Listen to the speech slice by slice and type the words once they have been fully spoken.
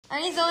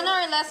Arizona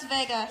or Las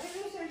Vegas?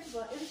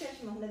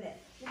 I-research mo. Dali.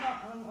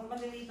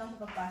 Maliliit lang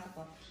sa pagpasok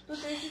ko.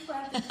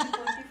 235,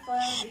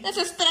 245.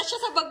 Nasa-stress siya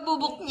sa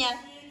pagbubuk niya.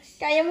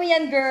 Kaya mo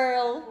yan,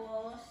 girl.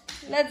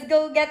 Let's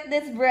go get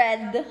this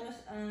bread.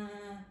 Tapos,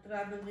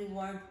 travel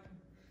reward.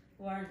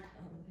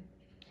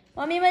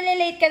 Mami,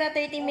 malilate ka na.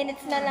 30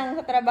 minutes na lang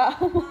sa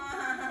trabaho.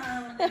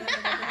 Wait.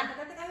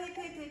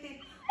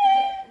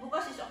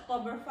 Bukas is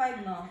October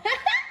 5, no?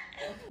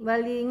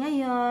 Bali,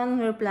 ngayon,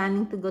 we're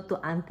planning to go to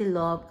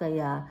Antelope,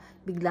 kaya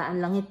biglaan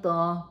lang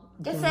ito.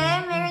 Kasi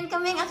meron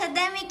kaming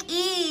academic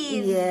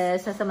ease.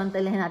 Yes,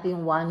 sasamantalahin natin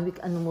yung 1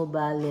 week, ano mo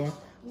bale.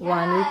 1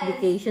 week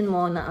vacation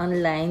mo na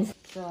online.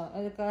 So,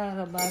 Erika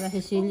Rabara,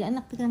 Cecilia,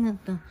 anak ka na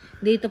ito.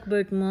 Date of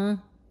birth mo?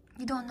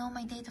 You don't know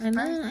my date of birth?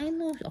 I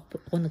know.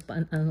 Ako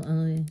nagpaan,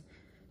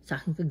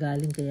 sa akin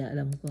kagaling, kaya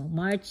alam ko.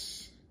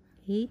 March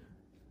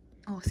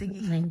 8? Oh,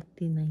 sige.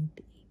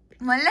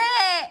 1998. Mali!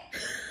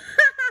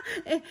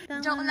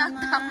 Tama Joke lang,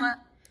 naman. tama.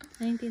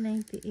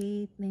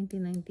 1998.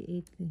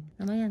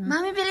 Tama yan, ha?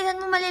 Mami,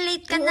 bilisan mo,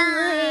 malilate ka na.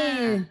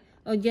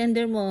 O,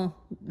 gender mo?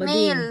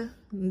 Male.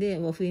 Hindi,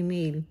 o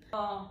female.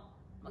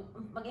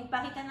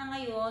 Mag-impake ka na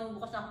ngayon.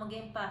 Bukas ako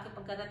mag-impake.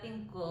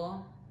 Pagkarating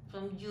ko,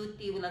 from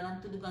duty, wala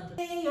nang tulugan.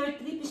 Okay, your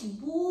trip is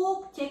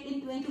booked. Check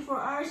in 24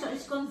 hours. So,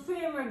 it's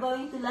confirmed. We're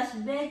going to Las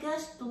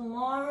Vegas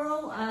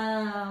tomorrow.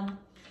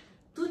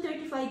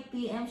 2:35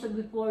 p.m. So,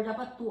 before,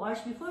 dapat 2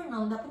 hours before,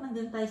 no? Dapat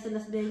nandun tayo sa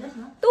Las Vegas,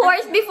 no? 2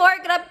 hours before,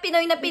 grab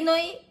Pinoy na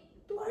Pinoy.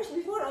 2 hours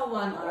before o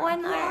 1 hour?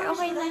 1 hour,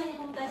 okay na.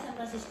 Kung tayo San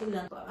Francisco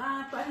lang.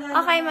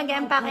 Okay,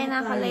 mag-empake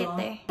na ako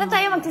later. Saan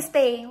tayo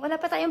mag-stay?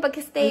 Wala pa tayong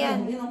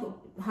pag-stayan.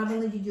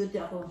 Habang nag-duty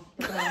ako.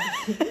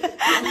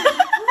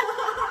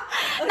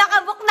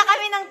 Nakabook na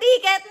kami ng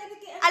ticket.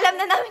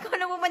 Alam na namin kung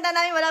ano pupunta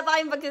namin. Wala pa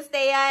kayong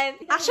pag-stayan.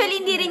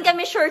 Actually, hindi rin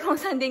kami sure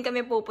kung saan din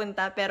kami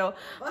pupunta. Pero,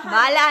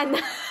 bahala na.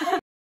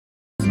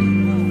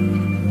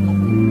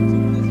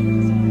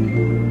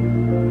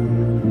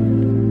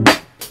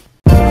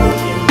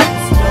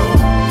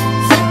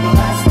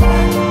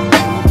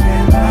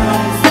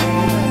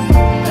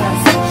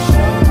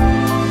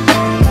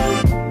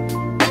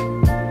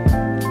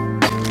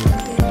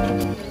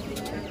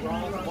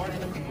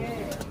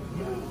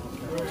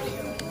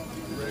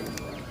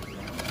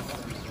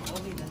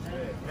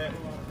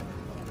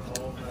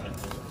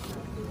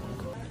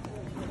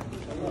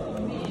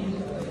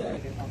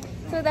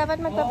 So,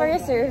 dapat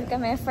magpapa-reserve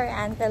kami for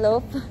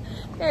Antelope.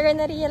 Pero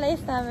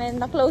na-realize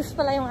namin na close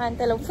pala yung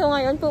Antelope. So,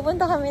 ngayon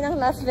pupunta kami ng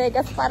Las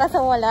Vegas para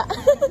sa wala.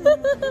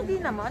 Hindi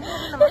naman.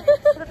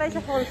 Punta tayo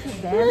sa Horseshoe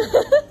Bend.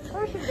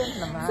 Horseshoe Bend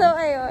naman. So,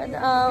 ayun.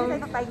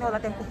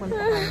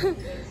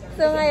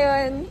 So,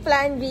 ngayon,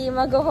 plan B,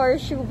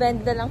 mag-Horseshoe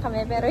Bend na lang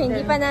kami. Pero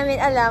hindi pa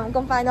namin alam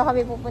kung paano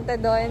kami pupunta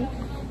doon.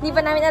 Hindi pa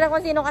namin alam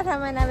kung sino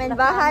kasama namin.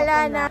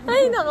 Bahala na.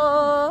 Ay, nako.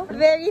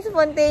 Very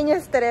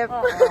spontaneous trip.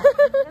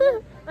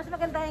 Mas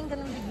maganda yung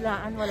ganun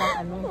biglaan, walang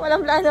ano.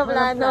 Walang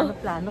plano-plano.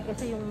 Walang plano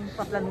kasi yung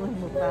paplanuhin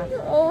mo pa.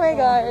 Oh my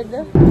God.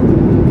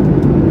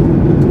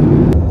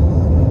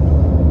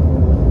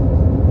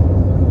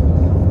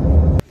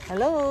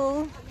 Hello.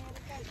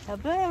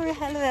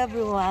 Hello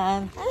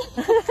everyone.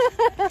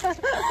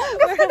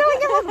 Gusto naman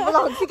niya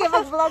mag-vlog. Sige,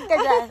 mag-vlog ka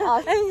dyan.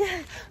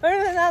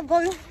 We're now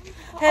going.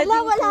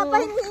 Wala pa,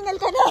 hinihingal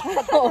ka na.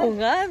 Oo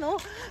nga,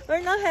 no?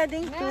 We're now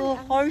heading to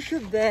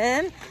Horseshoe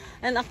Bend.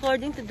 And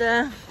according to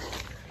the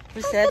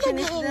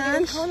receptionist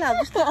na,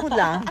 wala, gusto ko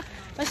lang.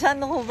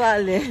 Masyado ko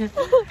bale.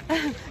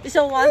 It's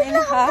a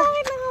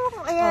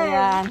 1.5.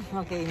 Ayan.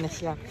 Okay na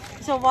siya.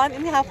 So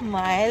 1.5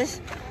 miles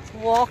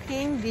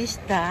walking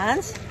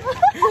distance.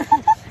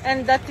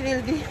 And that will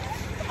be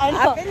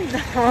up and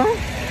down.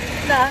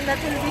 That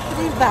will be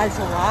 3 miles.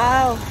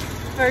 Wow.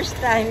 First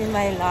time in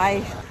my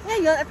life.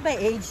 Ngayon, at my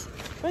age.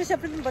 Pero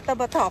siyempre,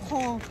 bata-bata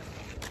ako.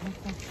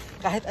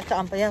 Kahit at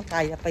saan pa yan,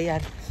 kaya pa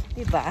yan.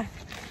 Diba?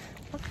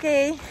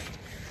 Okay.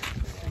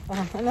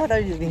 What are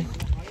you doing?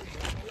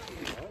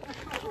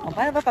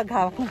 Paano ba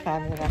paghawak ng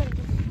camera?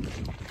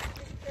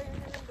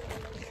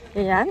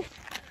 Ayan.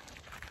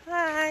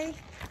 Hi!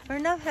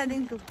 We're now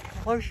heading to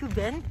Horseshoe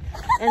Bend.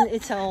 And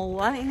it's a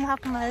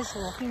 1.5 miles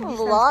walking distance.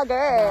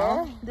 Vlogger!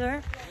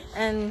 There.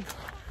 And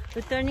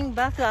returning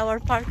back to our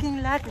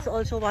parking lot is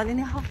also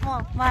 1.5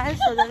 miles.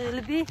 So that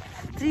will be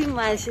 3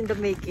 miles in the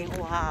making.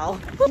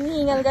 Wow!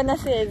 Hinihingal ka na,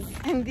 sis.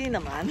 Hindi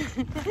naman.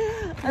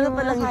 Ano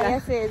pa lang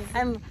kaya, yan? sis?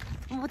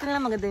 Mabuti na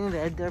lang maganda yung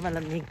weather,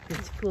 malamig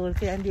in school,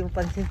 kaya hindi mo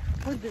pansin.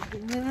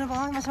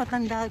 Oh, mas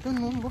matanda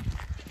doon, no?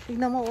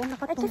 Tignan mo,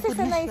 nakatungkod na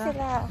sanay siya.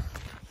 sila.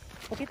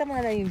 Pakita mo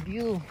na yung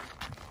view.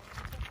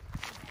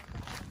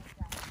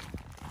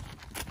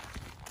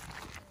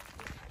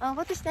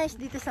 What is nice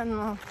dito sa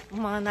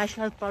mga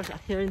national parks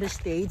here in the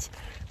States,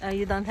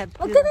 you don't have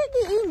to... Huwag ka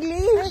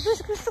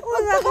nag-i-English. Gusto ko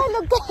lang.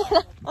 Tagalog ka.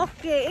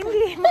 Okay,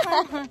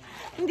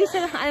 hindi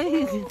sila,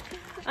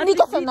 Hindi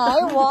ka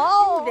sanay?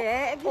 Wow!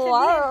 Hindi.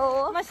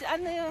 Wow! Mas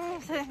ano yung,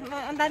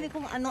 ang dami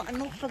kong ano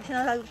pag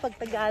sinasabi pag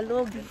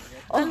Tagalog.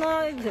 Ano,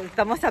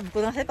 tama sabi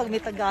ko lang sa'yo, pag may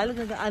Tagalog,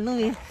 ano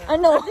eh.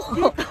 Ano?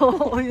 Dito,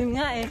 yun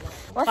nga eh.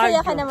 Masaya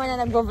ka naman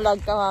na nag-vlog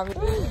ka, mami.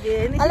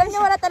 Alam niyo,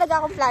 wala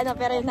talaga akong plano,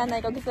 pero yung nanay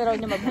ko gusto raw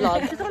niya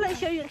mag-vlog. Gusto ko lang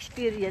i-share yung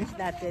experience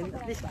natin.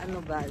 At least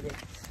ano ba,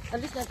 at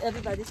least not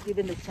everybody's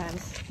given the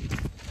chance.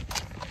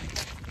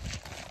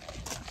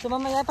 So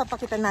mamaya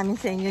papakita namin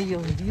sa inyo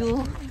yung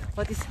view.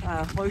 What is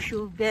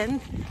Horseshoe Bend.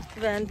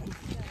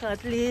 So at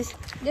least...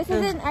 This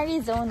is in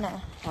Arizona.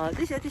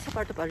 This is a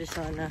part of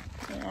Arizona.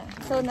 Yeah.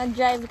 So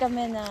nag-drive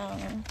kami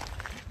ng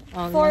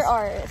 4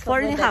 hours.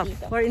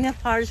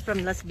 4.5 hours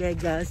from Las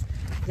Vegas.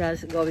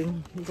 Just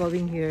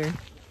going here.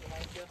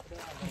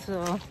 So,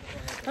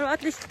 pero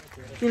at least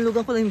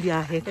tinulugan ko lang yung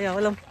biyahe. Kaya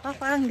walang,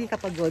 parang hindi ka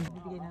pagod.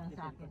 Bibigyan na lang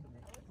sa akin.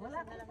 Wala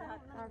ka lahat.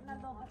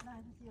 Nalobot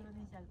na sira na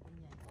yung cellphone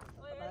niya.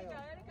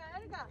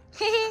 Erika!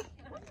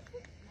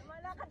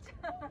 Malakad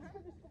siya.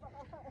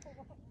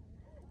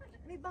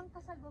 May bangka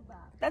sa baba.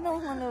 Tanong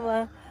mo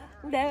naman.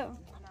 Hindi.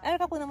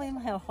 Erika po naman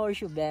yung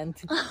horseshoe bend.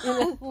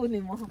 Yung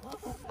kunin mo.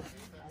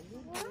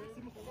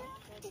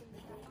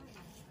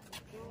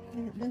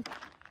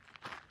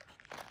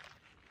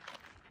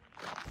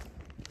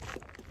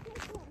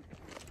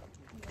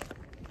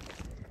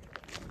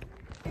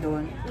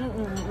 Doon.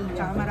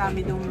 Tsaka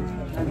marami dong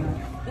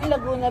Yung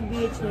Laguna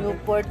Beach,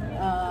 Newport,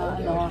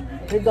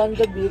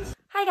 Redondo Beach.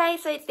 Hi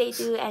guys, so it's day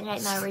 2 and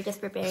right now we're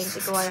just preparing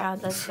to go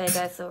around Las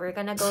Vegas. So we're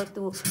gonna go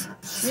to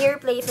near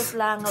places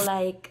lang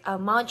like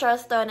Mount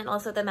Charleston and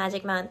also the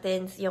Magic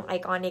Mountains, yung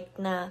iconic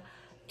na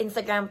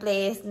Instagram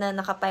place na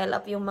nakapile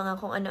up yung mga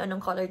kung ano-anong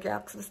color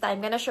drugs. Basta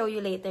I'm gonna show you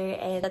later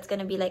and that's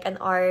gonna be like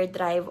an hour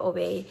drive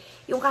away.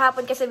 Yung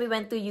kahapon kasi we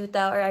went to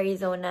Utah or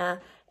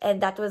Arizona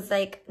and that was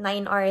like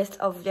 9 hours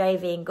of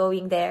driving,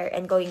 going there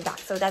and going back.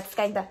 So that's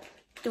kinda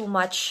too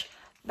much.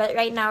 But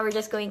right now, we're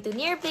just going to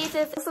near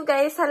places. So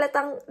guys,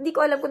 halatang, di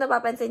ko alam kung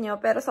napapansin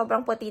nyo, pero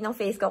sobrang puti ng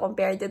face ko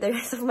compared to the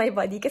rest of my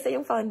body. Kasi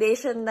yung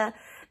foundation na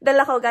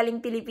dala ko galing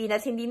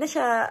Pilipinas, hindi na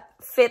siya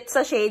fit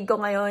sa shade ko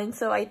ngayon.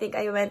 So I think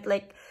I went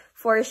like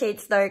 4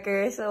 shades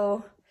darker.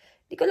 So,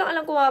 di ko lang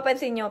alam kung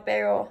mapapansin nyo,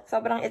 pero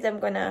sobrang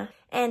itim ko na.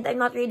 And I'm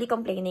not really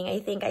complaining.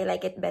 I think I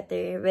like it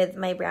better with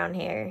my brown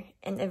hair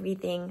and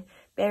everything.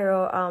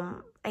 Pero,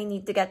 I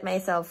need to get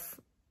myself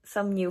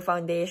some new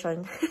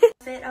foundation.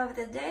 Fit of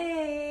the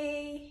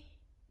day!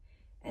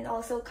 And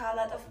also,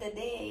 kalat of the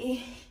day.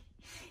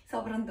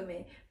 Sobrang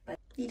dumi. But,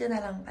 dito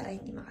na lang para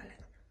hindi makalat.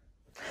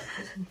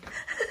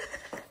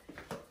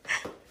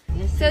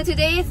 So,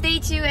 today is day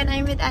 2 and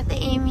I'm with Ate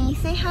Amy.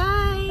 Say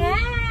hi!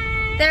 Hi!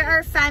 They're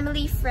our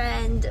family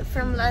friend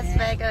from Las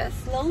Vegas.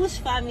 Close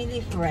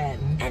family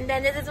friend. And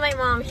then this is my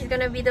mom. She's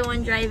gonna be the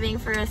one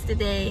driving for us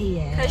today.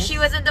 Yes. Because she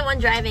wasn't the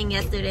one driving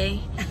yesterday.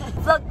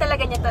 Vlog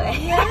talaga niya to eh.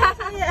 Yes,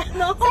 yeah.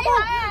 No. Say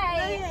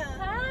hi! Yeah.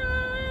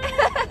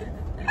 Hi!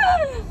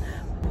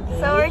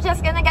 So we're just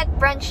gonna get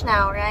brunch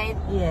now, right?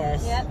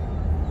 Yes. Yep.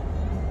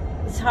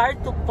 It's hard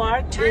to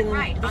park in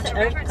this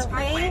Earth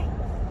Cafe.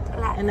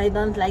 And I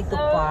don't like to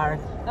park.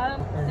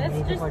 Let's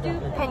just do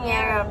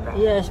Panera.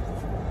 Yes.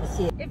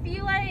 if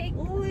you like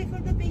Oh, for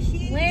the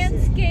fishes.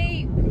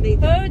 landscape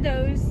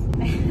photos.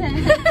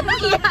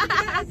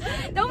 Yeah.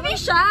 Don't be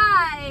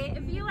shy.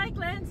 If you like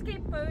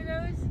landscape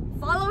photos,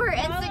 Follow her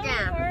follow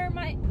Instagram. her,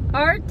 my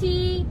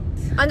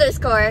RT_ZTIK.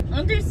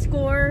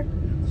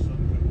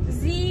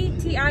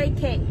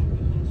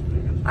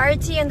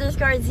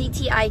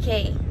 RT_ZTIK.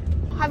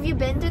 Have you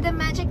been to the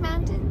Magic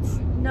Mountains?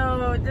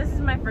 No, this is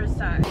my first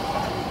time.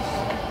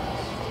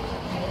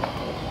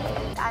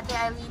 Ate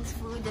Eileen's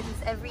food. This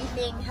is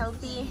everything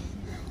healthy.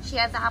 She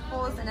has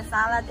apples and a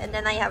salad, and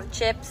then I have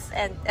chips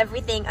and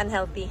everything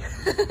unhealthy.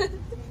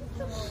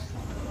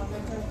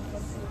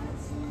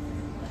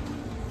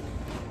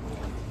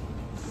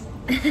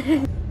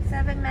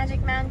 7 Magic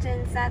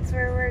Mountains, that's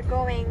where we're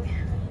going.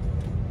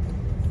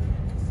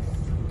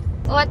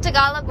 What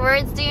Tagalog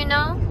words do you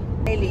know?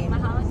 Eileen.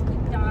 Mahal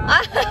kita.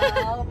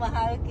 Oh,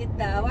 mahal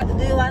kita. What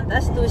do you want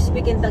us to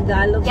speak in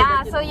Tagalog?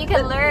 Yeah, so you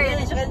can learn.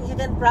 Yes, you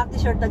can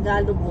practice your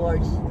Tagalog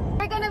words.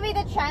 We're gonna be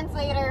the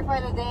translator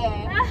for the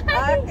day.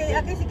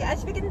 Okay, sige. I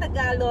speak in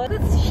Tagalog.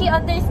 She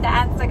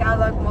understands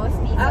Tagalog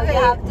mostly, so Okay.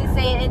 you have to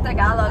say it in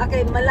Tagalog.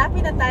 Okay,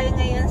 malapit na tayo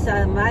ngayon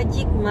sa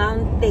Magic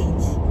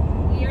Mountains.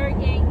 We are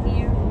getting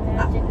near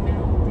Magic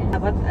Mountain.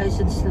 But I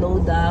should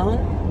slow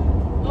down.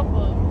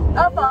 Opo.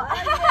 Opo.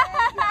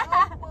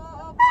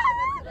 Opo,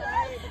 that's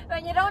right.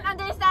 When you don't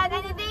understand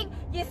anything,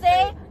 you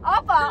say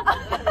Opo.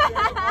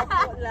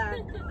 Opo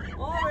lang.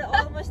 Oh, we're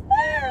almost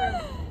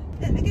there.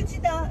 I can see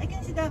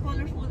the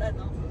colorful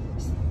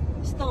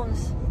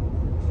stones.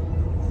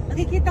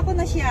 Nakikita ko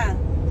na siya.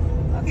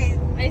 Okay.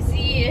 I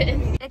see it.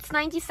 It's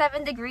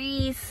 97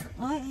 degrees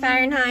Oh,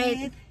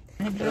 Fahrenheit.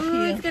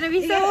 Ooh, it's gonna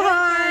be so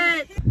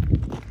hot.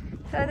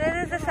 So this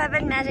is the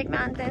 7 Magic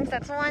Mountains.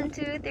 That's 1,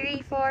 2,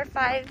 3, 4,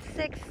 5,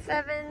 6,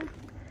 7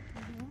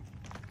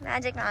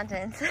 Magic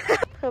Mountains.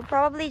 We'll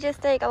probably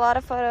just take a lot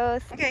of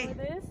photos. Okay.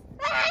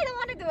 I don't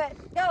want to do it.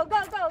 Go, go,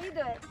 go. You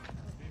do it.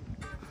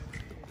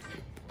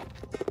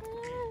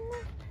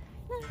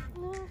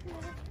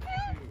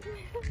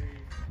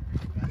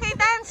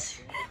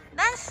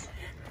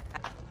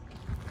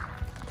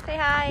 Say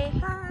hi.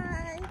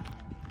 Hi.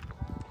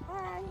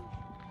 Hi.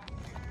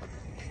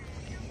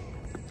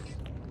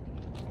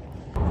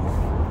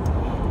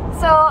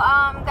 So,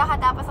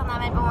 kakatapos na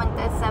namin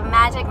pumunta sa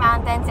Magic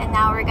Mountains and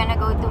now we're gonna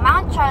go to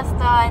Mount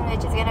Charleston,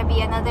 which is gonna be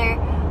another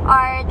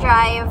hour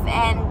drive,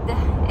 and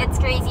it's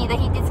crazy.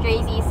 The heat is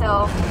crazy,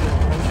 so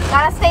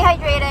gotta stay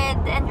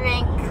hydrated and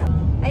drink.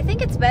 I think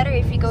it's better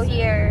if you go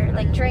here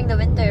like during the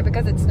winter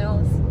because it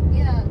snows.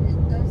 Yeah, it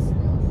does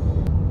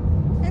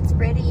snow. It's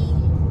pretty.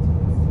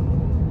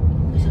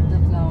 Look at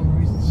the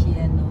flowers,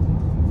 yellow.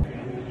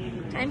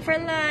 Time for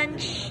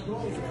lunch.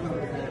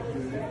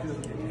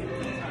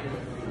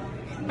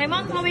 My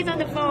mom's always on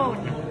the phone.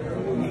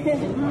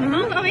 My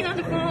mom's always on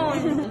the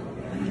phone.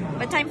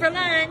 But time for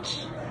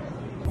lunch.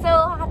 So,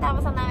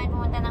 kakatapos na namin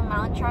pumunta ng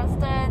Mount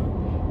Charleston.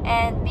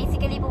 And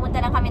basically,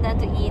 pumunta lang kami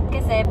doon to eat.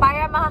 Kasi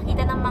para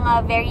makakita ng mga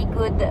very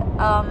good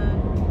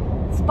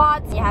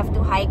spots, you have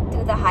to hike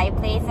to the high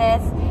places.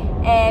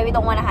 We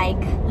don't want to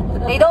hike.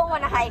 They don't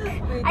want to hike.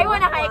 I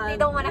want to hike. They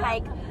don't want to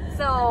hike.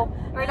 So,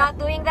 we're not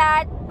doing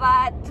that.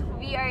 But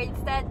we are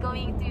instead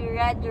going to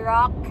Red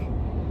Rock,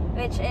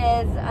 which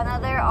is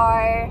another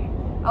hour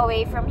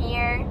away from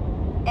here,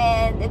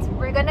 and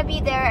we're gonna be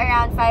there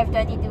around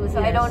 5:22.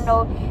 So yes. I don't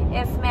know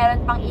if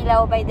meron pang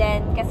ilaw by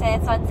then,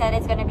 kasi sunset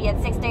is gonna be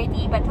at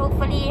 6:30. But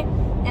hopefully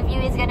the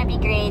view is gonna be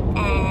great,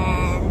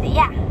 and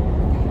yeah.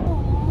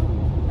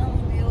 Ang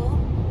view,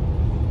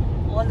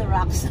 all the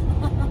rocks,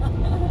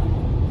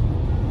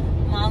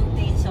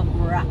 mountains of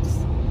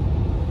rocks.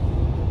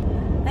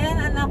 Ayan,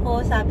 anak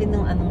ko, sabi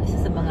nung isa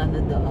sa mga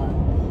doon,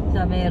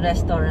 sa may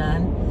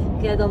restaurant.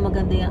 Kaya daw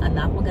maganda yung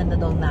anak, maganda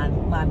daw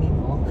mami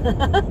mo.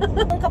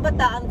 Ang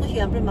kabataan ko,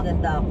 siyempre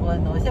maganda ako,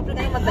 no? Siyempre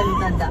ngayon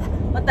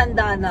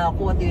matanda na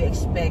ako, what do you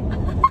expect?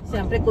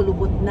 Siyempre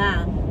kulubot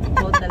na.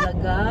 So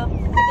talaga,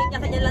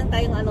 kanya-kanya lang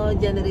tayong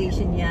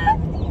generation yan.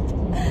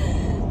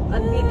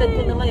 Admitted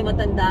ko naman,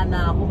 matanda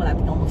na ako,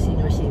 malapit akong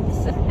mag-senior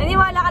citizen.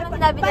 Naniwala ka nung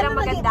sinabi nilang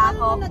maganda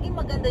ako? Paano naging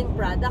maganda yung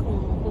product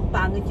kung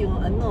pangit yung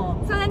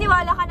So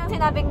naniwala ka nung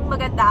sinabing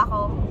maganda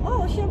ako?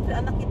 Oo, syempre,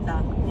 anak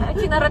kita.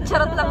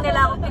 Sinarot-charot lang nila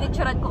ako,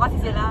 pinicturan ko kasi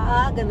sila.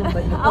 Ganun ba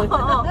yun?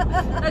 Oo.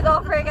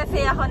 Nag-offer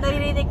kasi ako,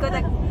 naririnig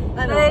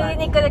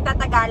ko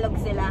nagtatagalog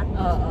sila.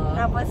 Oo.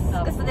 Tapos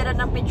gusto nila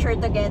ng picture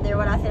together,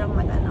 wala silang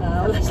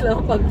matanong. Wala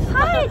silang pag...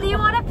 Hi, do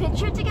you want a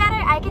picture together?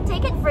 I can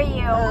take it for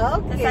you.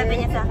 Okay. Tapos sabi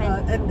niya sa akin,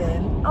 and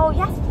then? Oh,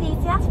 yes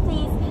please, yes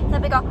please.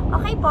 Sabi ko,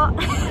 okay po.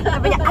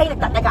 Sabi niya, ay,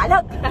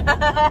 nagtatagalog.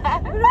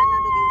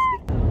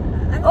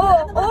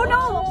 Oh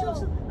no!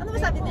 Ano ba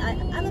sabi niya?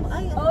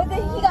 Oh,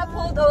 he got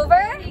pulled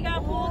over? He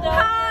got pulled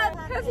over.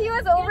 Because he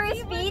was over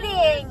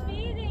speeding.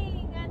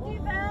 Not too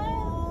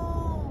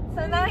bad.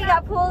 So now he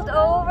got pulled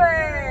over.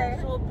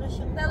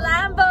 The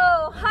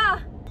Lambo,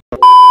 ha!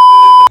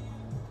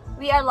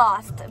 We are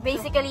lost.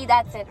 Basically,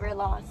 that's it. We're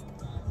lost.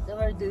 So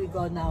where do we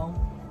go now?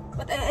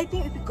 But I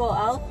think if we go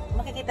out,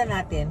 makikita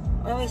natin.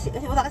 Wala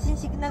kasing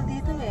signal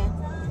dito eh.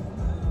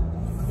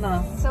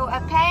 No. So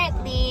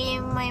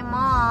apparently, my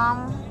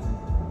mom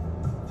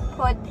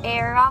put a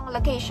wrong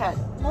location.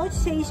 No, it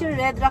says your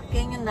Red Rock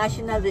Canyon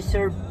National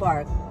Reserve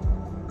Park.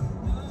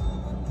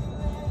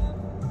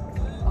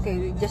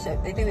 Okay,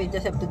 I think we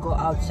just have to go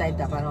outside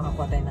para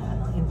makakuha tayo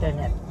ng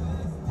internet.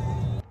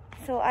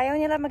 So ayaw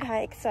nila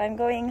mag-hike, so I'm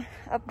going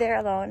up there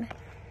alone.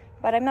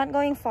 But I'm not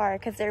going far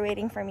because they're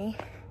waiting for me.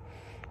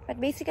 But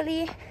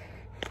basically,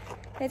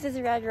 this is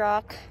Red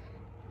Rock.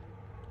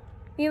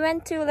 We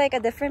went to like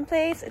a different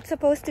place. It's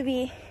supposed to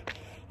be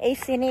a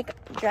scenic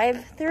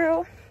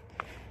drive-through,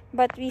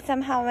 but we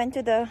somehow went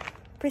to the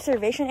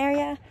preservation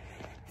area.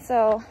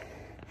 So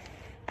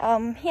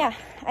yeah,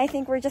 I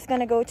think we're just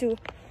gonna go to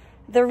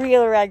the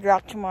real Red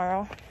Rock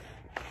tomorrow.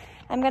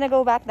 I'm gonna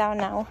go back down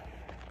now.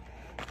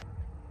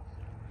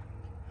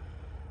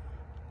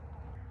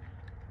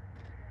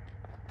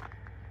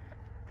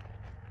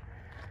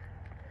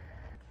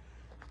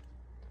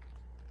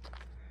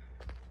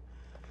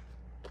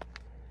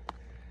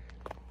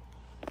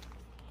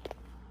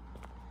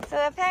 So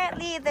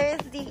apparently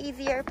there's the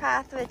easier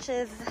path, which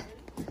is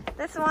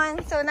this one.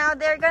 So now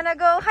they're gonna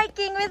go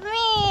hiking with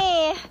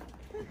me.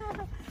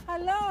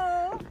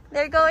 Hello.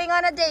 They're going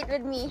on a date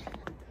with me.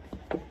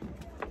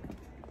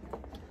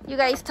 You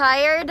guys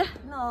tired?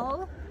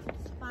 No,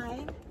 it's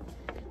fine.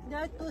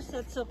 There are two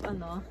sets of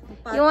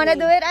You wanna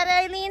do it,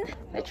 Eileen?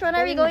 Which one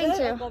are we going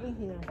to? Going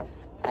here.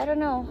 I don't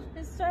know.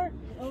 Let's start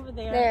over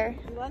there. There.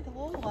 You want to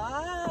go?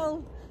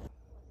 Wow.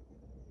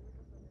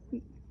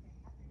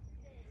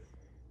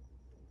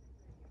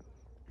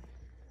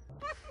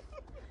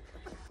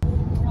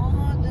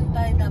 Doon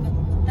tayo dapat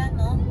pupunta,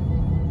 no?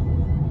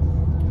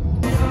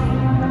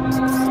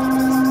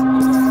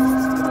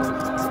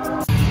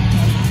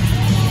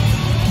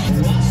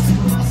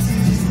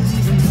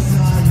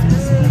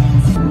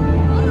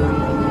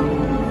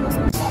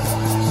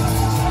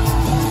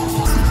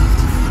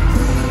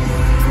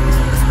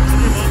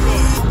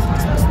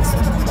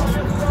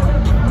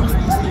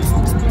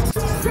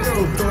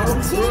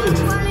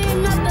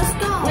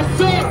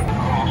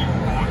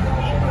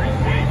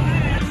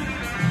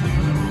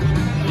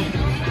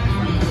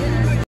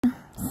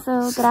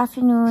 So good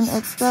afternoon.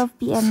 It's 12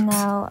 p.m.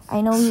 now.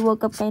 I know we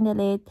woke up kind of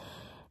late,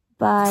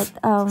 but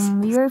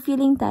we were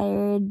feeling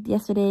tired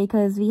yesterday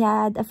because we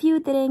had a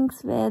few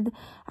drinks with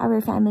our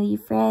family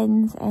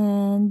friends,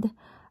 and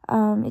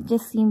it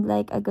just seemed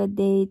like a good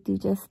day to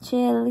just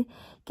chill.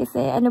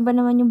 Kasi ano ba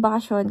naman yung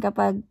bakasyon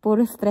kapag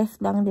puro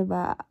stress lang, 'di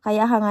ba?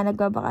 Kaya nga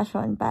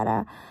nagbabakasyon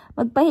para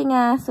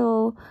magpahinga.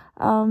 So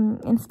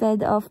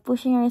instead of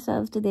pushing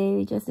ourselves today,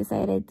 we just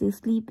decided to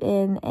sleep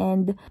in.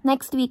 And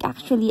next week,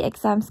 actually,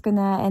 exams ko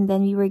na, and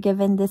then we were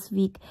given this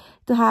week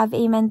to have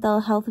a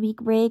mental health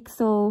week break.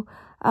 So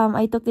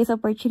I took this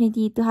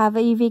opportunity to have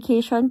a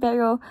vacation,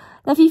 pero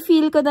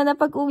nafe-feel ko na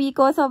pag-uwi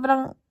ko,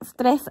 sobrang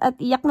stress at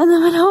iyak na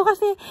naman ako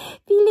kasi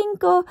feeling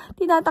ko,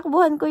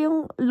 tinatakbuhan ko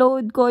yung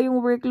load ko,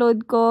 yung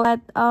workload ko.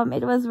 But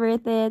it was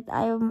worth it.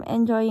 I'm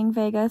enjoying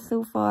Vegas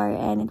so far,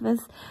 and it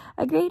was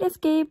a great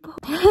escape.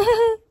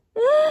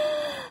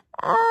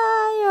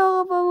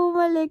 Ayoko pa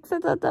bumalik sa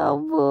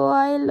totoong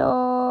buhay,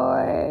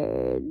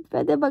 Lord.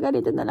 Pwede ba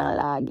ganito na lang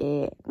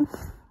lagi?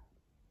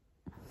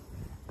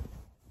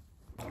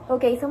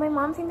 Okay, so my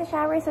mom's in the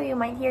shower, so you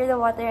might hear the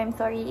water. I'm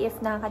sorry if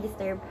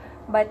nakaka-disturb.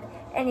 But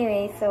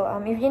anyway, so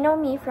if you know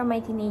me from my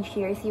teenage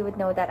years, you would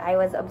know that I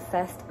was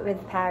obsessed with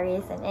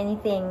Paris and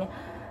anything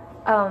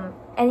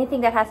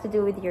that has to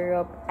do with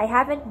Europe. I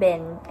haven't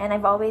been, and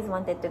I've always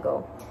wanted to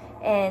go.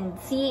 And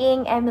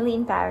seeing Emily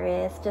in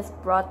Paris just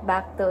brought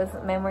back those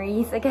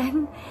memories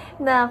again,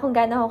 na kung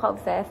gaano ako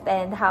ka-obsessed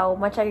and how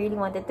much I really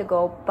wanted to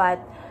go. But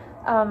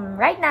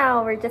right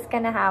now, we're just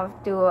gonna have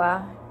to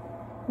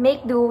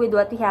make do with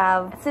what we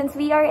have. Since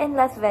we are in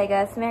Las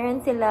Vegas,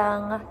 meron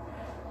silang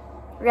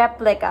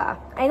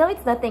replica. I know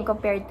it's nothing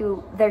compared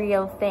to the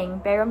real thing,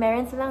 pero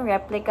meron silang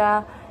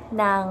replica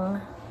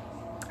ng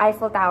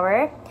Eiffel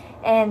Tower,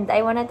 and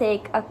I wanna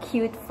take a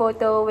cute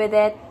photo with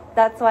it.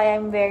 That's why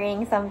I'm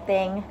wearing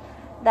something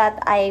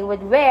that I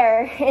would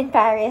wear in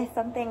Paris.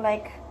 Something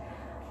like,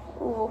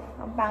 ooh,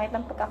 ang pangit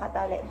ng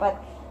pagkakatali. But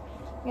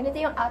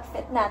ganito yung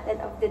outfit natin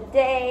of the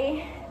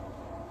day.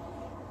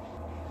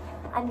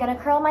 I'm gonna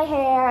curl my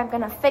hair, I'm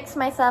gonna fix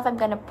myself, I'm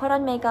gonna put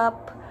on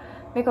makeup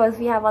because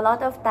we have a lot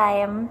of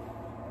time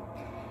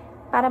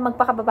para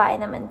magpakababae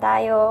naman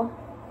tayo.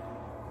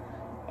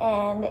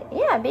 And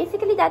yeah,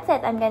 basically that's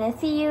it. I'm gonna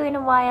see you in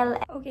a while.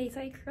 Okay,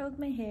 so I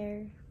curled my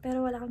hair,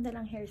 pero wala akong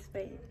dalang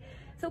hairspray.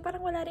 So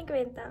parang wala rin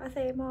kwenta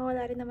kasi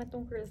mawawala rin naman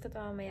tong curls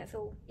na mamaya.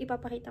 So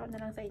ipapakita ko na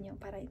lang sa inyo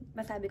para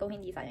masabi kong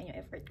hindi sayang yung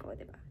effort ko,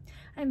 diba?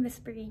 I'm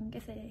whispering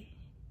kasi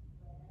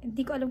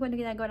hindi ko alam kung ano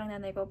ginagawa ng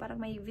nanay ko. Parang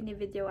may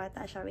video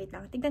ata siya. Wait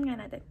lang. Tignan nga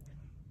natin.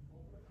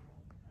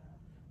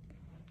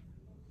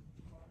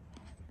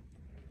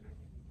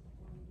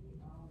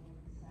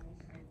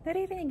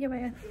 Naririnig niyo ba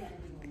yan?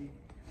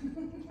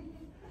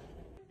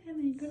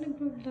 Nanay ko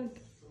nag-vlog.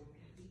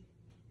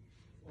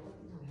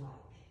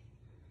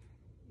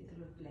 It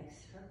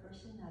reflects her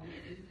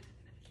personality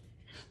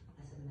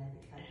as a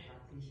medical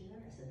practitioner,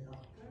 as a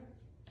doctor.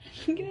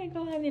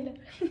 Ginagawa nila.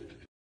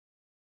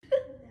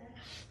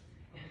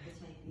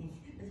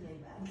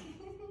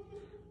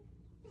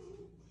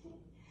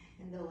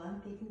 The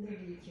one taking the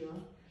video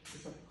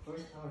is of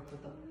course our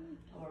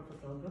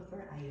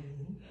photographer,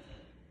 Irene.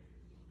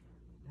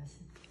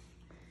 Anong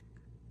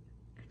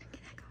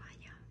ginagawa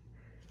niya?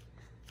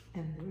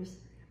 And there's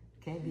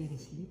Kevin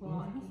sleeping.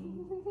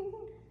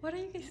 What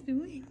are you guys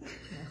doing?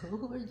 No,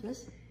 we're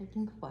just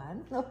having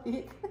fun of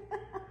it.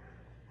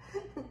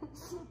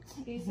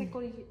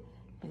 Basically,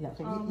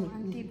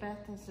 Auntie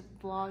Beth is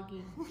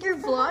vlogging.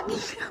 You're vlogging?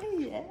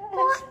 Yes.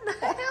 What the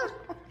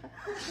hell?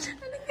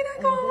 Anong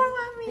ginagawa mo,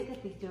 Mami? Take a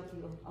picture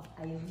of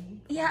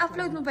Irene. Yeah,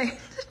 upload mo ba yun?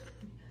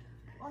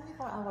 Only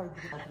for our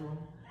bedroom.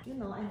 You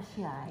know, I'm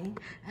shy.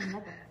 I'm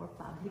not up for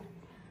public.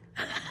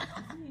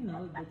 You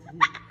know, that's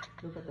big.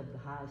 Look at the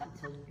house.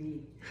 It's so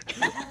big.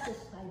 We have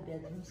just 5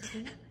 bedrooms,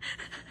 okay?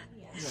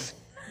 Yes.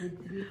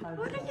 With 3 hard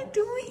What are you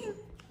doing?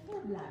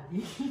 I'm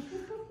vlogging.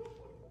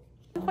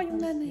 Ano ko yung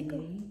nanay ko?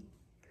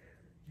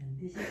 And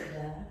this is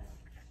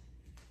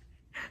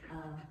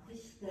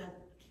the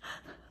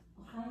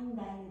fine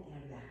dining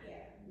area.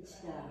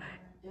 It's the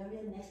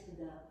area next to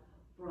the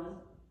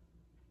front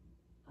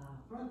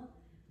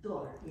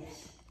door.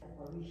 Yes, the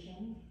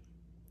provision.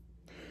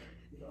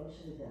 With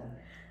also the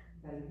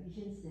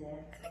television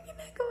set. Anong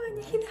ginagawa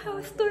niya?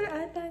 Hina-house tour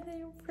ata na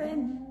yung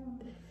friend.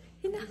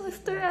 Hina-house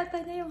tour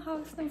ata niya yung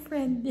house ng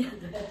friend niya.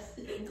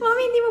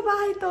 Mami, hindi mo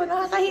ba ito?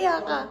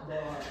 Nakakahiya ka.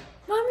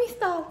 Mami,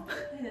 stop.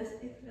 Yes,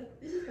 this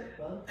is the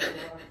front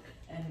door.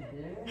 And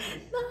there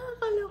is...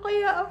 Nakakaloka.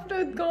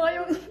 I-upload ko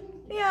ngayon.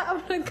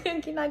 I-upload ko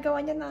yung ginagawa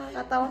niya.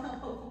 Nakakatawa.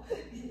 No,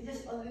 it's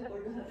just only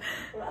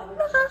for our...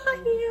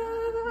 Nakakahiya.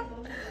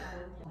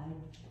 5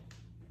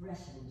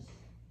 restrooms.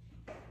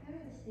 Here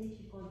in the States,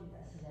 you call it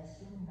as a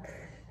restroom, not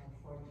as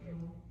comfort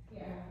room.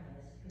 Yeah.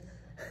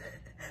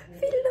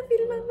 Feel na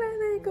feel ng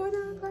nanay ko.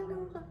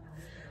 Nakakaloka.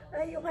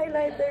 Ay, yung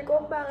highlighter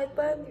ko. Bakit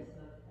pa?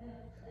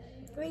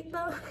 Wait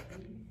lang.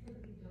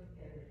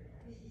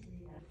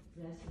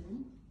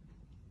 Restroom.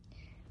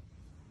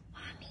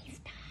 Mommy,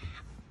 stop.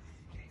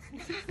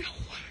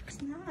 Nakakahiya.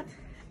 It's not.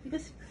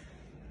 Because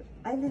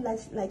I live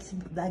likes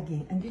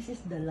vlogging. And this is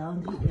the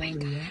laundry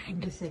area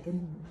on the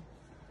second.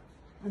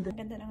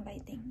 Ganda ng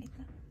lighting ito.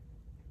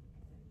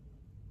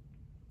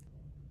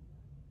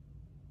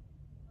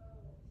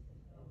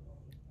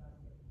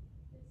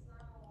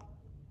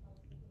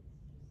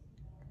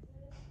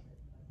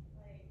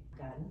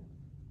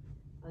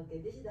 Okay,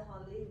 this is the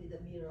hallway with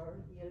the mirror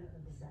here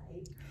on the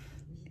side. This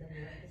is the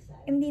mirror on the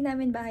side. Hindi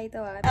namin bahay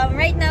to.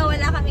 Right now,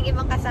 wala kaming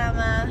ibang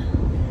kasama.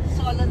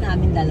 Solo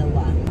namin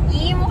dalawa.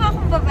 Mukha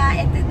akong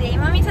babae today.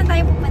 Mami, saan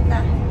tayo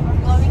pupunta?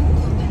 We're going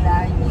to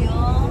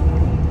Milanio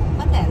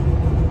Hotel.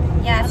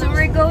 Yeah, so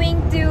we're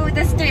going to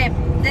the Strip.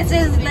 This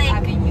is like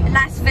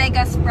Las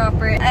Vegas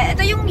proper.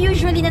 Ito yung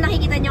usually na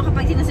nakikita nyo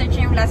kapag sinesearch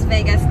nyo yung Las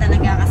Vegas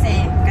talaga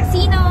kasi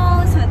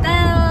casinos,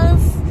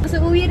 hotels.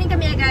 So uwi rin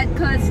kami agad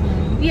because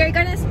we are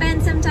gonna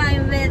spend some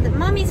time with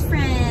Mommy's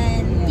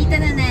friend, Tita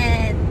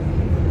Nanette.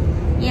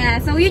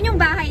 Yeah, so yun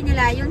yung bahay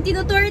nila. Yung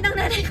tinutour ng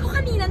nanay ko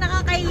kanina,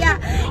 nakakahiya.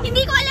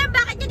 Hindi ko alam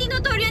bakit niya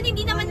tinutour yun,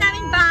 hindi naman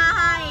namin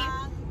bahay.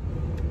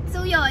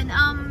 So yun,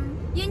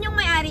 yun yung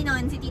may-ari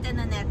nun, si Tita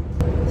Nanette.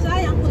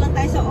 Sayang, kulang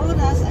tayo sa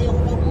oras. Ayoko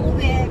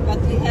mag-uwi.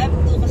 But we have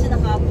to kasi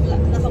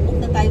nakabook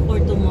na tayo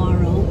for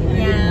tomorrow.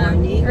 Early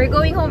morning. We're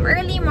going home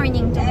early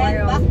morning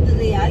tomorrow. And back to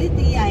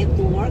reality, I have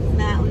to work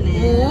na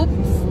ulit.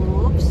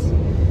 Oops.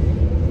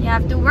 You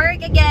have to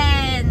work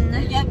again.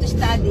 And you have to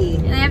study.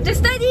 And I have to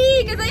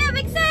study because I have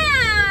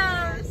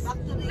exams. Back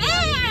to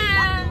reality.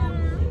 Back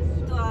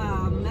to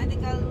a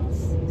medical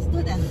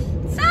student.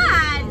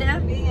 Sad.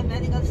 Being a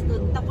medical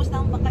student. Tapos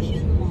na ang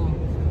bakasyon mo.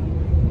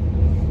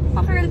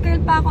 Pa-curl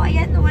pa ako.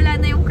 Ayan,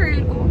 wala na yung curl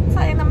ko.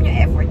 Sayang naman yung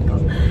effort ko.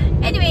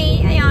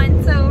 Anyway,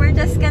 ayun. So, we're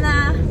just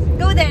gonna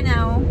go there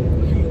now.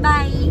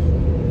 Bye!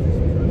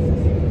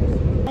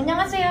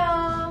 안녕하세요.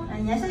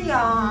 안녕하세요.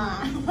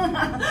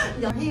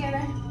 You're here.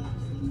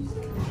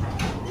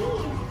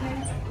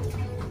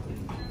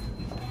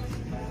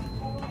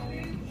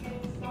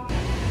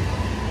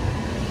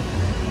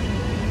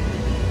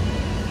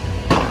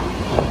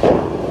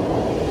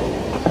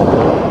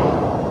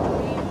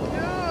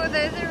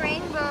 There's a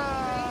rainbow.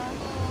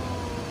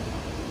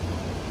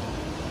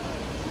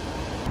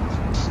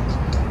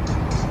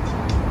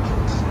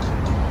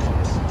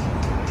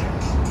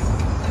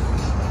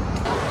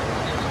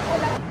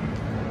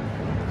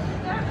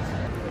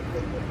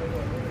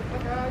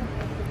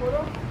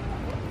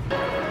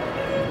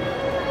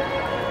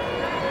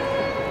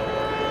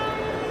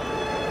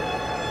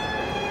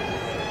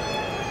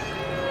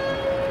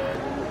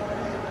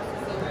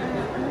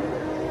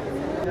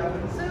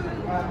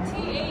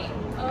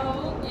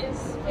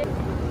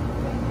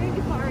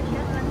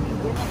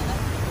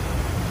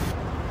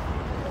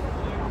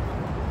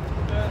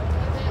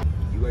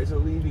 You guys are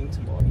leaving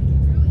tomorrow.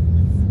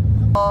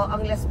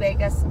 Ang Las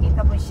Vegas,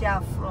 kita mo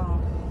siya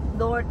from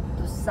north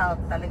to south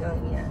talagang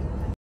yan.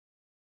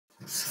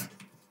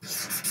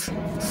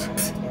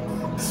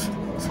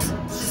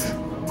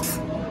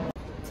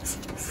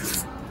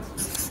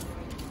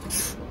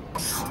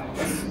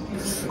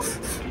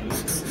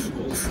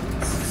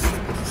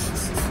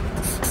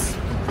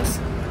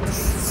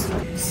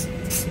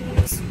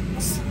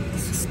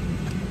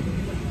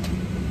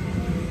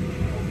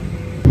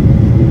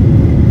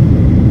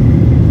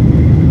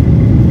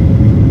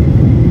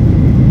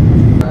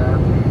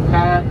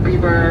 Happy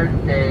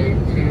birthday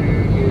to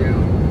you.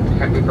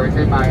 Happy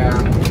birthday, Maya.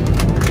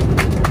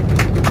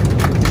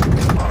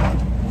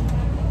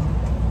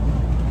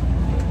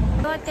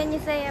 What can you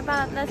say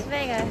about Las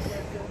Vegas?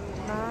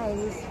 Hi,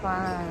 it's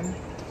fun.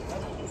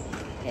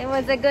 It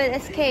was a good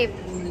escape,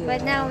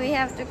 but now we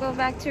have to go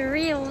back to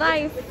real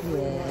life.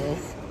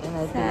 Yes, and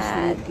I feel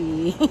Sad.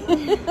 sleepy.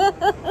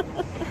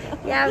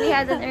 Yeah, we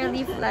had an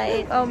early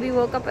flight. Oh, we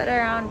woke up at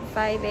around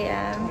 5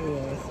 a.m.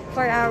 Yes.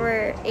 for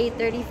our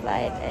 8:30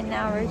 flight, and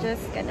now we're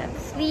just gonna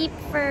sleep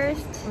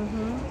first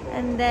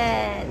and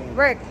then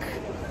work.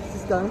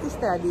 She's going to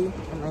study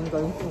and I'm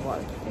going to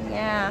work.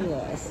 Yeah.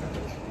 Yes.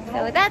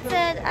 So that's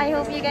it. I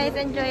hope you guys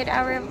enjoyed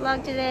our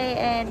vlog today,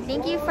 and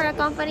thank you for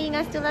accompanying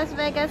us to Las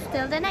Vegas.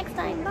 Till the next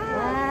time.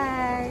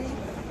 Bye.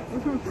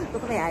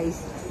 Look at my eyes.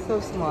 So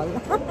small.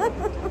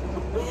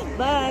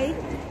 Bye.